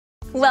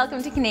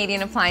Welcome to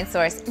Canadian Appliance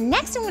Source.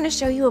 Next, I'm going to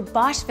show you a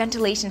Bosch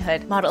ventilation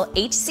hood, model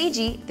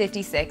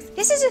HCG566.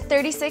 This is a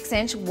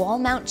 36-inch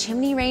wall-mount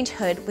chimney range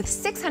hood with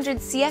 600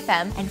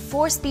 CFM and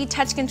 4-speed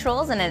touch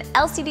controls and an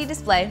LCD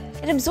display.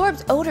 It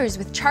absorbs odors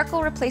with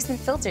charcoal replacement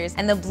filters,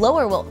 and the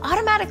blower will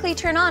automatically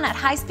turn on at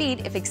high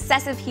speed if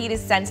excessive heat is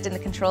sensed in the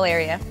control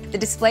area. The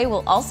display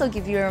will also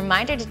give you a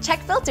reminder to check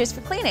filters for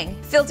cleaning.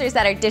 Filters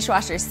that are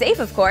dishwasher safe,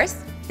 of course.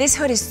 This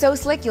hood is so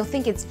slick you'll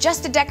think it's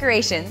just a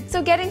decoration.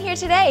 So get in here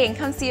today and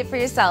come see it for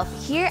yourself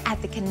here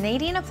at the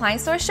Canadian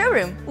Appliance Store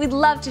showroom. We'd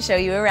love to show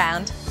you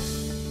around.